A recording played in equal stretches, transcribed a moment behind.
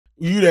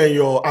you and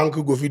your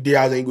uncle go feed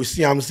house and you go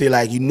see him say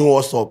like, you know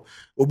what's up.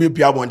 Obi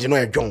Piabon, you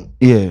know, John.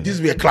 Yeah. This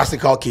will be a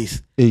classical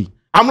case. Hey.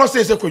 I'm not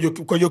saying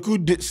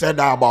Kojo said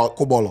that about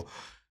Kobolo,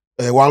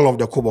 one of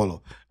the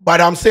Kobolo.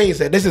 But I'm saying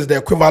that this is the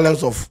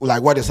equivalence of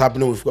like what is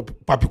happening with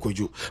Pappy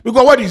Kojo.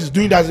 Because what he's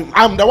doing doesn't,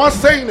 I'm the one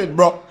saying it,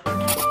 bro.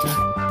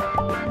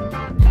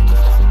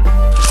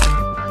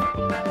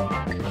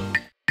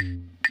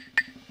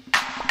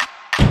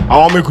 I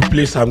want to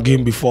play some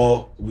game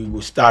before we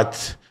will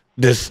start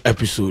this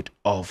episode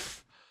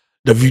of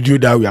the video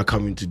that we are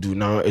coming to do.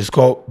 Now, it's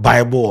called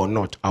Bible or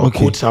Not. I'll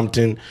quote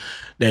something,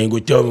 then you go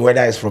tell me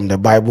whether it's from the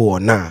Bible or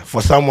not.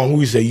 For someone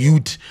who is a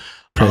youth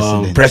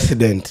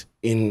president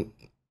in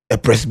a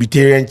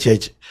Presbyterian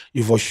church,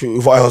 if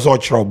I was all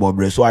trouble,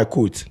 bro. So I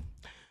quote,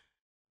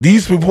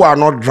 these people are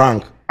not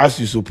drunk, as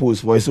you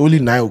suppose, for it's only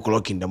 9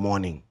 o'clock in the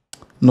morning.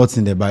 Not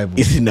in the Bible.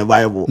 It's in the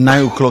Bible.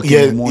 9 o'clock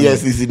in the morning.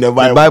 Yes, it's in the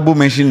Bible. The Bible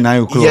mentioned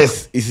 9 o'clock.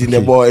 Yes, it's in the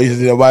Bible. It's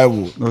in the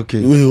Bible.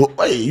 Okay.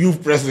 Hey, you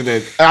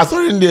president.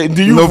 Sorry,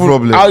 do you? No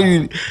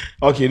problem.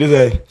 Okay,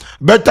 this is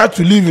better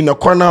to live in the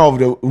corner of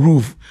the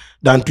roof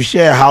than to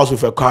share a house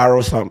with a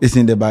quarrelsome. It's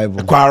in the Bible.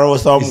 A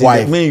quarrelsome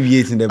wife. Maybe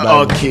it's in the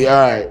Bible. Okay,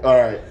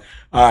 all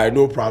right,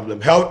 no problem.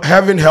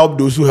 Heaven help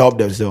those who help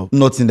themselves.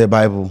 Not in the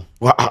Bible.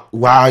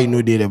 Why you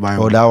know they the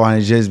Bible? Oh, that one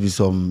is just be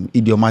some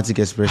idiomatic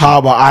expression. How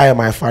about I and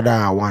my father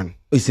are one?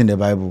 It's in the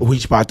Bible.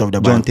 Which part of the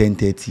Bible? John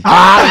 10:30.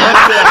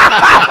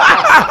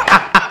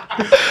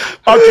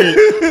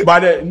 Okay,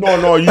 but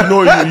no, you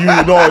know.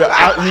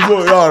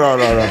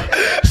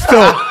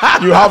 Still,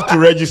 you have to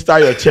register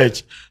your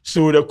church.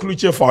 So the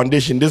Kluche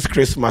Foundation this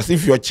Christmas,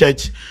 if your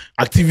church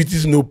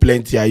activities no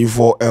plenty, you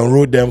for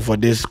enroll them for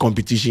this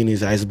competition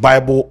is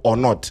Bible or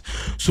not.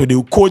 So they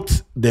will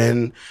quote,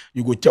 then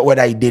you go check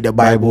whether he did the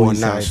Bible or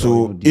not.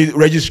 So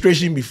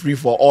registration be free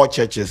for all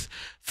churches.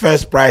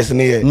 First prize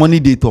near money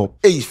day top.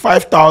 Hey,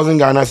 5,000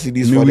 Ghana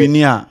cedis for the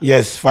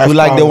yes, 5,000.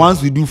 So like the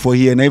ones we do for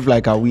here, and if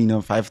like a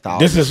winner 5,000.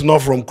 This is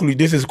not from Kulu.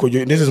 This is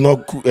Kojo. This is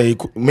not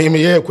maybe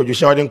Kojo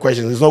Sheldon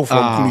questions. It's not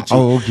from Kulu.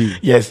 Oh, okay.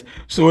 Yes.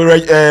 So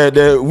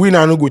the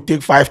winner no go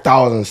take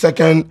 5,000.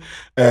 Second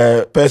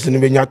person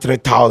near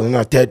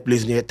 3,000. Third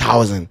place near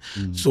 1,000.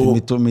 So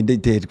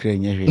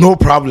no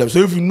problem. So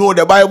if you know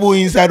the Bible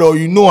inside or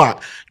you know,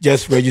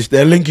 just register.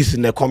 The link is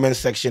in the comment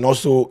section.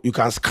 Also, you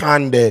can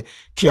scan the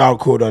QR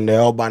code on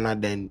the banner,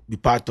 then be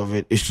part of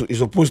it. It's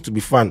supposed to be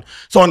fun.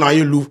 So now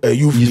you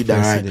youth leader,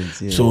 right?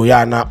 Yeah. So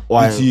yeah, now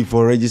why see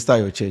for register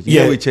your church?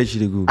 You know which church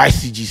you go?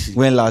 ICGC.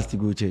 When last you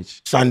go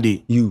church?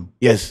 Sunday. You?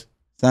 Yes.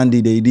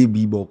 Sunday they did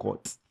b-ball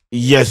court.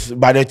 Yes,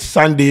 but it's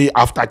Sunday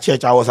after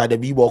church. I was at the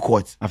b-ball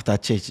court. After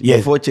church. Yes.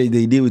 Before church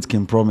they did with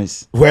Kim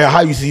Promise. Where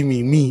how you see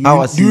me? Me.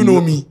 Do you know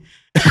me?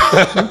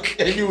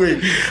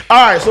 Anyway,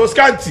 all right. So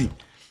Scanty.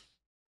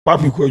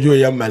 Pappy Kojo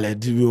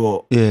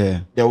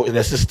yeah,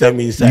 the system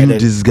inside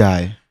this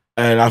guy,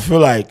 and I feel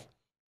like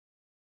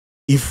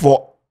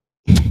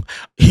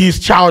he's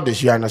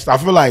childish, you understand?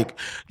 I feel like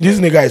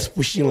this nigga is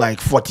pushing like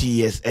 40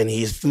 years and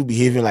he's still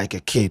behaving like a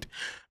kid,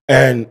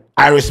 and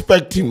I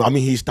respect him. I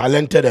mean, he's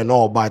talented and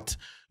all, but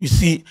you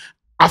see,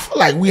 I feel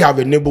like we have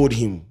enabled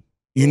him.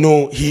 You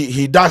know,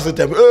 he does it.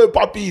 Oh,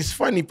 Pappy is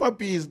funny.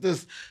 Pappy is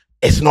this.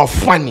 It's not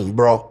funny,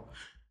 bro.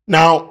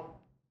 Now.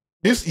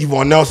 This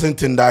Yvonne Nelson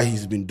thing that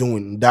he's been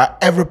doing,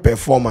 that after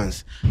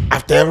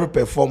every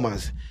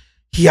performance,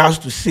 he has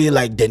to say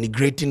like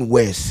denigrating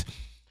words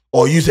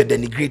or use a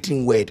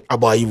denigrating word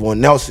about Yvonne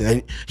Nelson.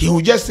 And he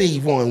will just say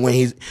Yvonne when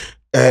he's,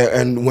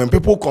 and when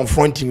people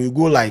confront him, you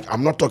go like,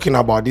 I'm not talking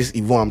about this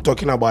Yvonne, I'm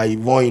talking about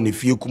Yvonne in the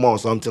field Kuma or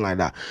something like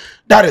that.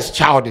 That is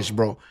childish,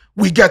 bro.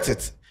 We get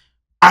it.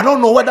 I don't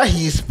know whether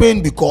he is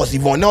pained because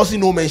Yvonne Nelson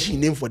no mention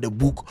name for the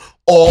book,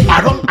 or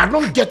I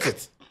don't get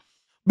it.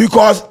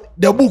 Because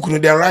the book, you know,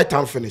 the right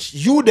time finish.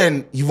 You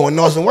then, Yvonne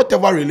Nelson,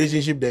 whatever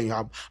relationship that you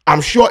have, I'm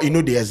sure you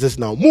know they exist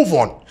now. Move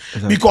on.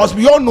 Exactly. Because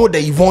we all know the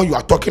Yvonne you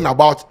are talking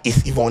about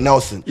is Yvonne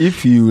Nelson.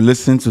 If you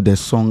listen to the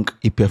song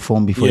he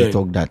performed before you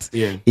talk that,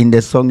 in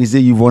the song he say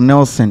Yvonne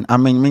Nelson, I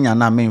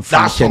mean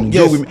function.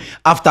 Yes.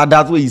 After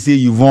that way he say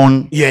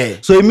Yvonne. Yeah.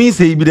 So it means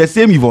he be the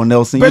same Yvonne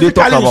Nelson. Basically, you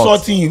talk about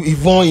insulting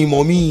Yvonne,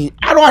 mommy.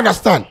 I don't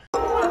understand.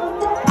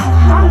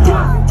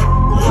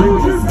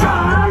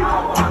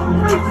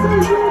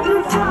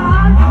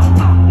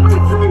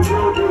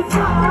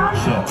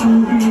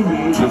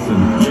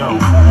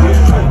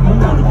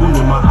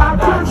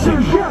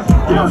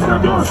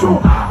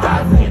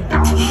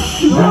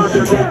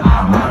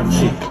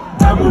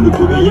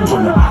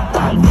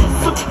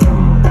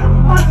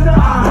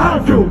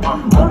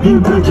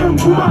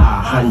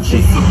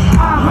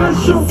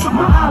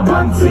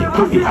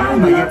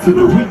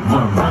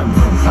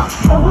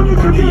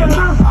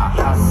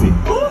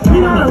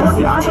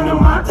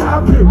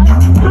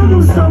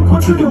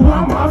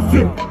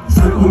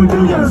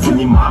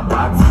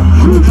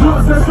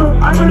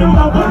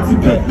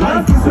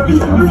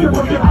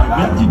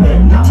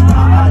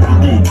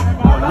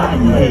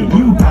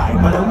 You guy,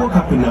 but I woke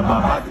up in the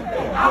bar.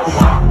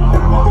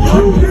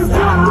 Shoot this guy.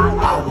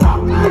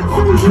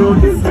 Shoot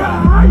this guy.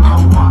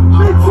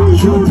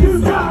 Shoot this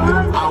guy.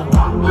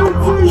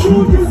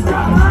 Shoot this guy.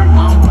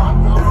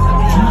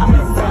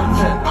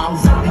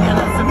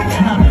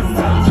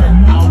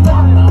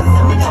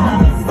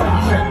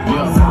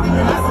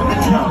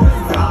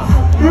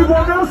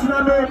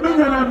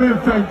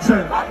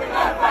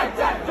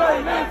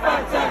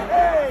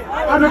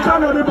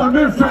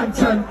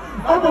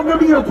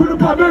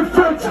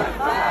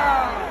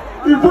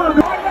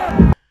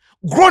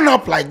 Grown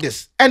up like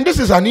this, and this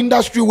is an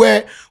industry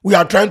where we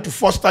are trying to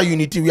foster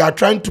unity. We are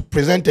trying to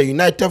present a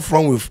united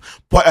front with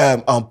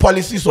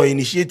policies or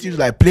initiatives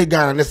like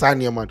playground and this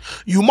man.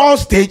 You mount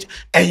stage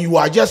and you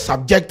are just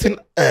subjecting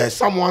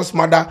someone's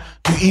mother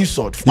to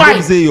insult. Fine. You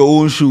don't say your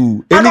own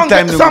shoe.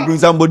 Anytime they bring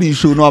somebody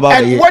show know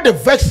about it. And what the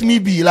vex me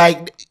be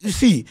like, you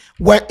see,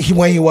 when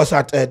he was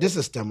at this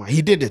system,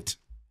 he did it.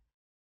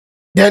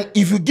 Then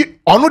if you get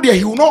no there,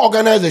 he will not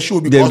organize a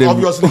show because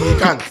obviously he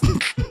can't.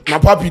 Now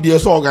Pappy they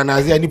so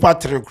organize any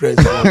part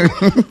crazy.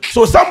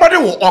 So somebody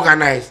will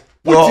organize,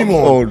 put him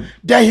on.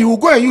 Then he will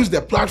go and use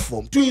the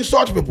platform to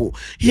insult people.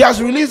 He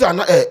has released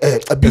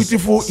a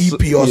beautiful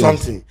EP or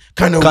something.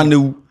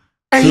 Can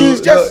and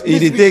he's just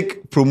he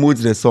take promote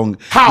the song.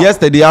 How?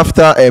 Yesterday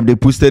after they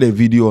posted a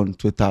video on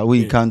Twitter where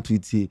you can't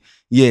tweet it.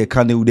 Yeah,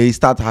 they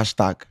start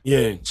hashtag.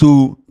 Yeah.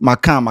 So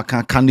Macan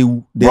they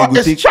bro,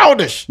 it's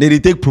childish. They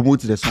take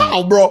promote the song.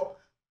 How, bro?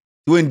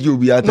 When you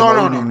be at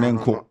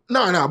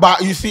no,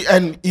 but you see,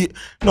 and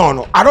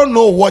I don't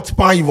know what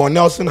Pan Yvonne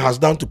Nelson has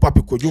done to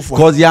Pappy Kojo for.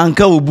 Because your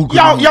uncle will book.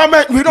 Man,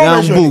 we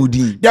don't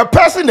mention the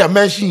person that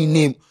mentioned his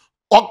name.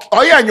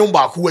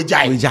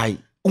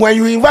 When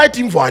you invite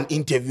him for an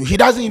interview, he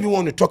doesn't even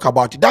want to talk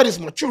about it. That is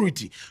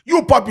maturity.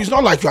 You, Pappy, it's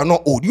not like you are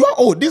not old. You are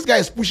old. This guy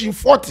is pushing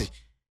 40.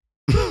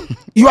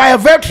 You are a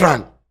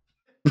veteran.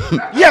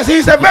 Yes,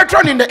 he's a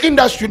veteran in the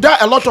industry.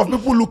 That a lot of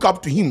people look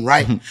up to him,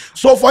 right?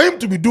 So for him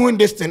to be doing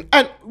this thing,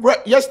 and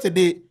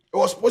yesterday it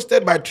was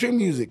posted by Tree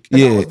Music,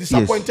 and I was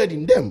disappointed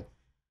in them.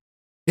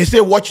 They say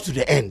watch to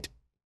the end.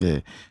 Yeah,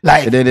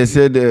 like and then they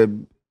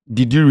said.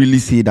 Did you really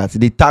say that?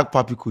 They tag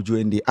Pappy Kojo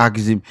and they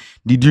asked him,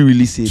 did you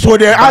really say so that? So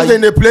they asked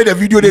and they play the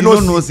video, they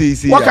don't know say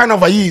what that. Kind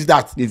of a year is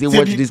that? They say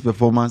watch this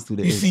performance to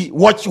the end. You see,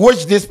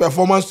 watch this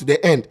performance to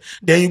the end.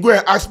 Then you go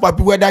and ask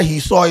Pappy whether he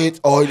saw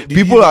it or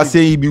people are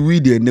saying he be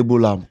with the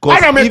enable him.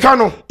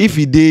 If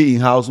he day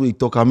in house we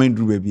talk, I mean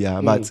do baby,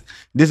 but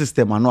this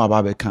system I know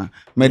about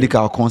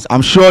medical concert.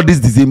 I'm sure this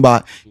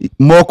December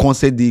more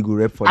concert they go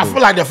rep for I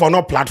feel like they for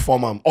not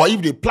platform him, or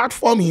if they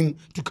platform him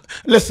to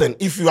listen,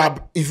 if you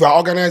are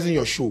organizing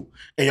your show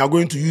and you're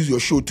going to use your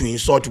show to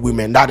insult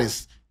women, that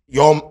is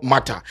your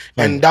matter.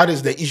 And that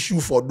is the issue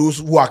for those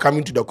who are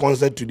coming to the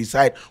concert to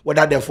decide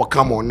whether they for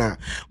come or not.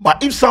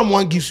 But if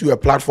someone gives you a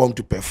platform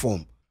to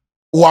perform,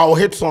 or our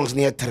hit songs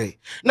near 3,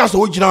 that's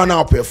what you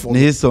now perform.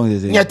 The hit song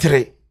is near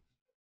 3.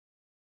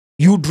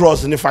 You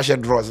draws and the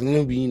fashion draws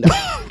and be in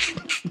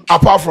that.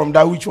 Apart from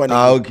that, which one?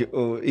 Okay.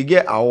 Oh, you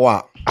get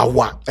Awa.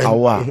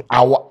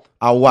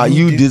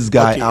 You this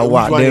guy, okay,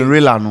 Awa. They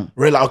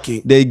Rela,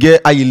 okay. They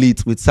get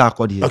elite with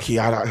Sarkodie. Okay,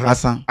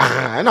 Asan.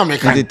 And I'm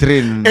making the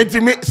train.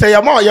 And say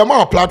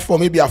your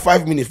platform maybe a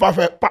 5 minutes.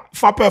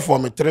 For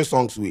perform 3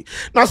 songs with.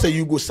 Now say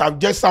you go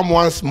subject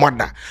someone's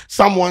mother,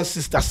 someone's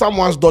sister,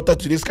 someone's daughter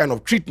to this kind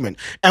of treatment.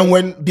 And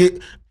when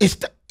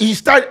he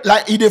start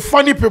like the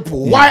funny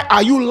people. Yeah. Why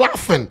are you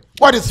laughing?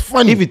 What is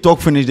funny? If you talk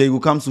finish, they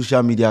will come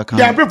social media account.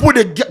 Yeah, people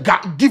they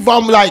give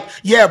them like,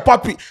 yeah,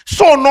 Pappy.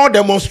 So no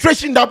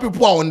demonstration that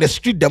people are on the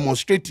street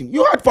demonstrating.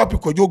 You had Pappy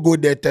Kojo go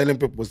there telling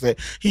people say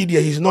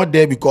he's not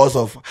there because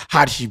of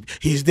hardship.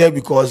 He's there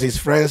because his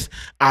friends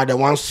are the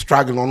ones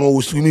struggling on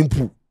a swimming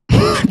pool.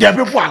 There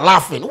people are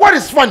laughing. What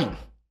is funny?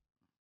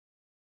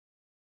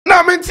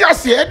 Now I mean,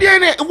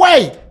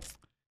 why?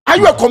 Are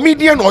you a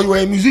comedian or you are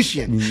a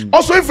musician?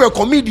 Also, if you're a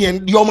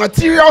comedian, your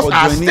materials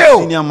are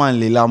still.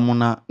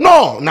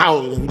 No,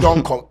 now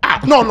don't come.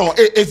 No,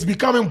 it's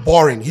becoming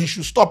boring. He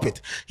should stop it.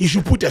 He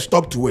should put a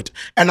stop to it.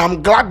 And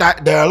I'm glad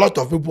that there are a lot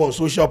of people on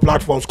social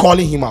platforms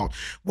calling him out.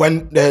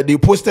 When they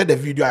posted the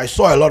video, I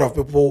saw a lot of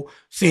people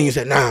saying, he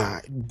said, nah,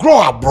 grow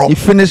up, bro. He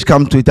finished,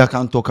 come Twitter,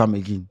 can't talk him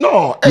again.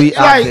 No, when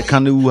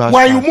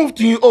you move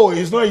to,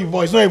 it's not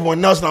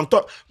even Nelson.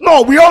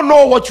 No, we all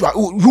know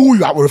who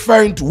you are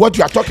referring to, what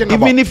you are talking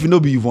about. Even if you know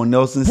be Yvonne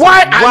Nelson,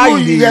 why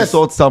you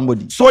insult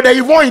somebody? So the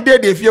Yvonne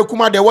did if you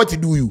come out there, what to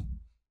do you?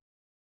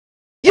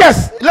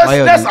 Yes,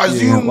 let's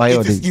assume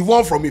it is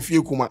Yvonne from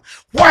Ifiekuma.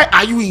 Why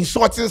are you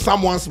insulting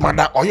someone's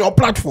mother on your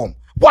platform?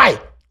 Why?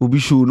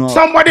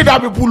 Somebody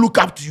that people look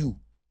up to you.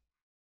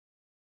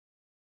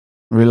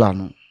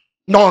 Rela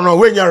no,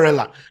 when you're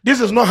Rela.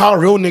 This is not how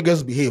real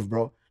niggas behave,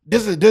 bro.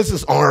 This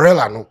is on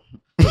Rela, no.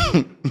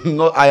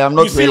 No, I am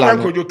not. You see when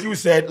Kojo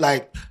said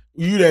like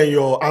you and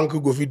your uncle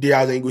go feed there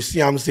and you go see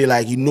him say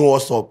like you know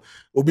what's up.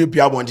 Obi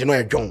Piabon, you know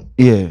a John.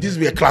 Yeah. This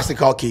will be a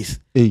classical case.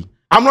 Hey.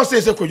 I'm not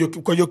saying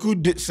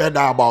Kojo said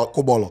that about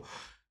Kobolo,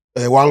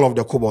 one of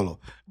the Kobolo.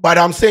 But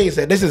I'm saying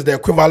this is the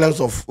equivalence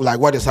of like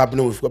what is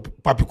happening with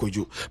Pappy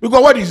Kojo.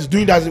 Because what he's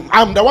doing doesn't.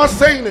 I'm the one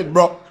saying it,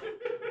 bro.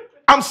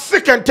 I'm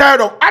sick and tired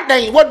of.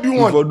 What do you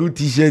want? If I do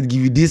t-shirt,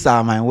 give you these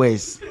are my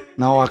words.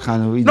 Now I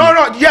can read. No.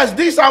 Yes,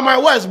 these are my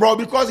words, bro.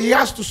 Because he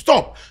has to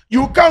stop.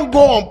 You can't go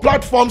on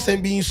platforms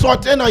and be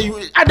insulted. And you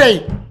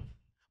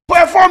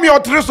perform your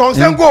 3 songs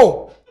and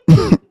go.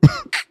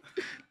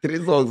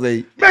 3 songs,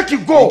 eh? Make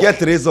it go. You get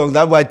 3 songs.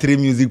 That's why 3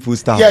 music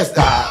poster. Yes,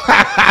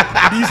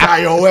 these are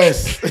your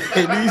words.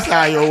 These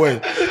are your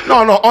words.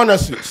 No,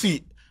 honestly,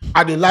 see,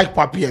 I didn't like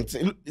Pappy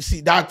and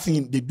see that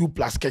thing they do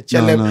plus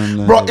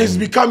Sheldon. Bro, it's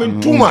becoming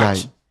too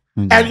much.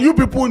 And you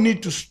people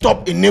need to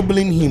stop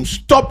enabling him.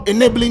 Stop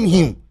enabling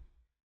him.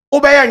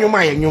 Obey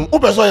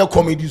your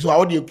comedy.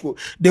 So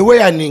the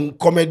way I mean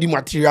comedy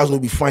materials will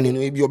be funny.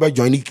 Maybe you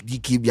join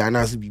DKB and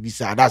answer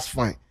BBC. That's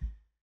fine.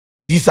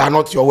 These are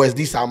not your words.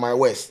 These are my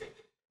words.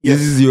 Yes.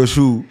 This is your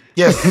shoe.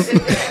 Yes.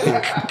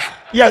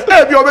 Yes.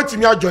 Maybe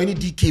you join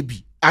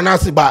DKB and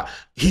answer, but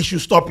he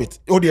should stop it.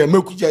 Oh, they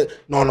make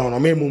no.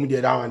 Me mum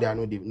there that one there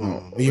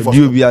no.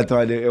 You be at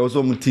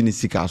also mutini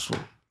sikaso.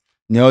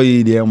 No,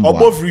 you there.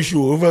 About free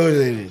show.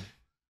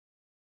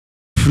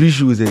 Free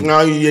shoes.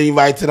 Now you're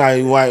inviting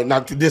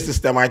now to this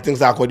system. I think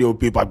that they will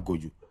pay Pappy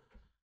Kojo.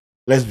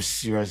 Let's be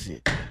serious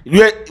here.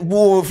 You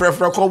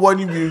for one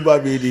you be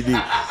baby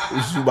the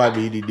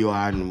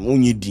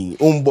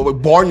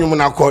born you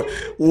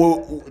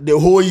the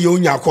whole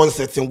year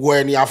concert and go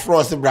any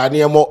frost brand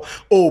more.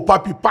 Oh,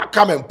 Pappy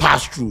come and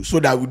pass through so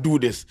that we do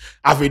this.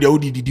 After the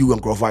ODD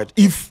and provide.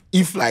 If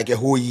like a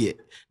whole year,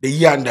 the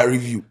year under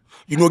review,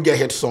 you don't get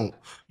hit song,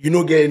 you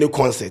don't get any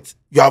concert,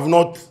 you have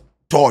not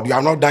told, you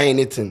have not done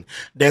anything.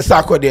 Then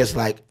Sako there's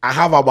like, I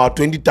have about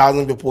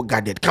 20,000 people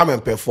gathered. Come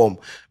and perform.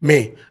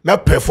 Me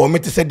perform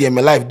it to say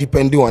my life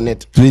depending on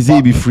it. Please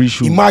be free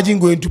show. Imagine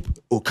going to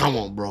come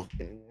on, bro.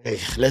 Hey,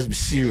 let's be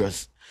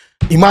serious.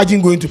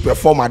 Imagine going to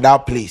perform at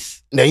that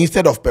place. Then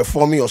instead of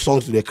performing your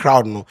songs to the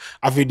crowd, no,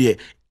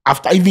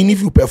 after even if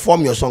you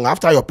perform your song,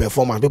 after your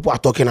performance, people are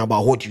talking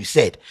about what you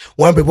said.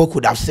 When people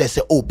could have said,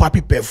 oh,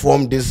 Pappy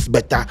performed this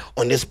better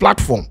on this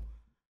platform.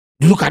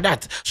 Look at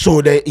that. So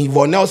the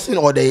Yvonne Nelson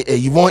or the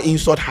Yvonne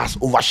insult has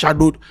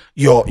overshadowed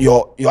your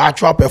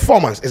actual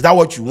performance. Is that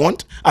what you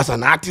want as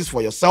an artist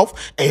for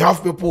yourself? And you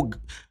have people,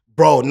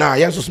 bro. Now,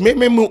 yes, so me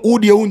who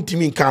the own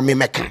team can me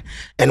meka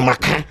and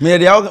maka. Me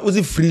they was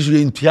it free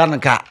in piano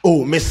car.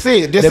 Oh, me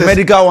say this the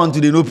medical one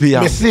to the no pay.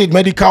 Me say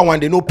medical one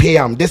they no pay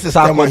him. This is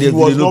time he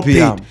was not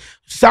paid.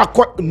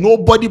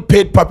 Nobody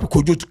paid Pappy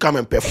Kojo to come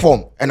and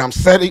perform. And I'm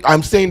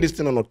saying this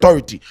thing on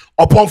authority.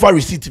 Upon for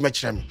receipt, me.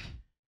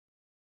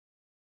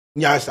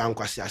 Yes, I'm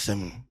quasi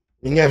asem.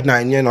 You have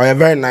 9 years, you're a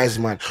very nice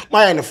man.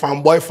 My and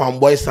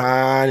fanboy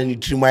son, and you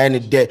treat my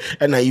and there,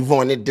 and I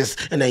even this,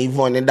 and I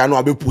even that no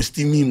I'll be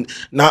posting him.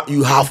 Now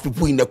you have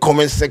people in the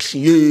comment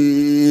section,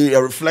 yeah,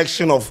 a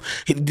reflection of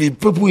the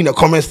people in the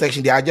comment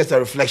section, they are just a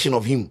reflection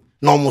of him.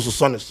 No almost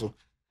son so.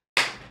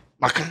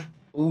 Maka,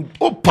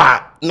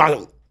 opa,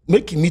 now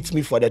make him meet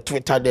me for the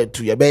Twitter there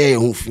too. You better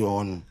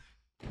on.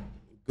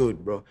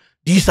 Good, bro.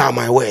 These are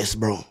my words,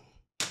 bro.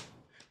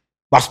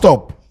 But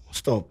stop.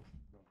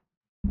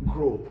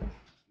 Bro,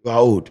 you are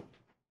old.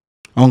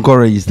 Uncle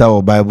register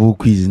or Bible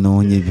quiz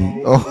no.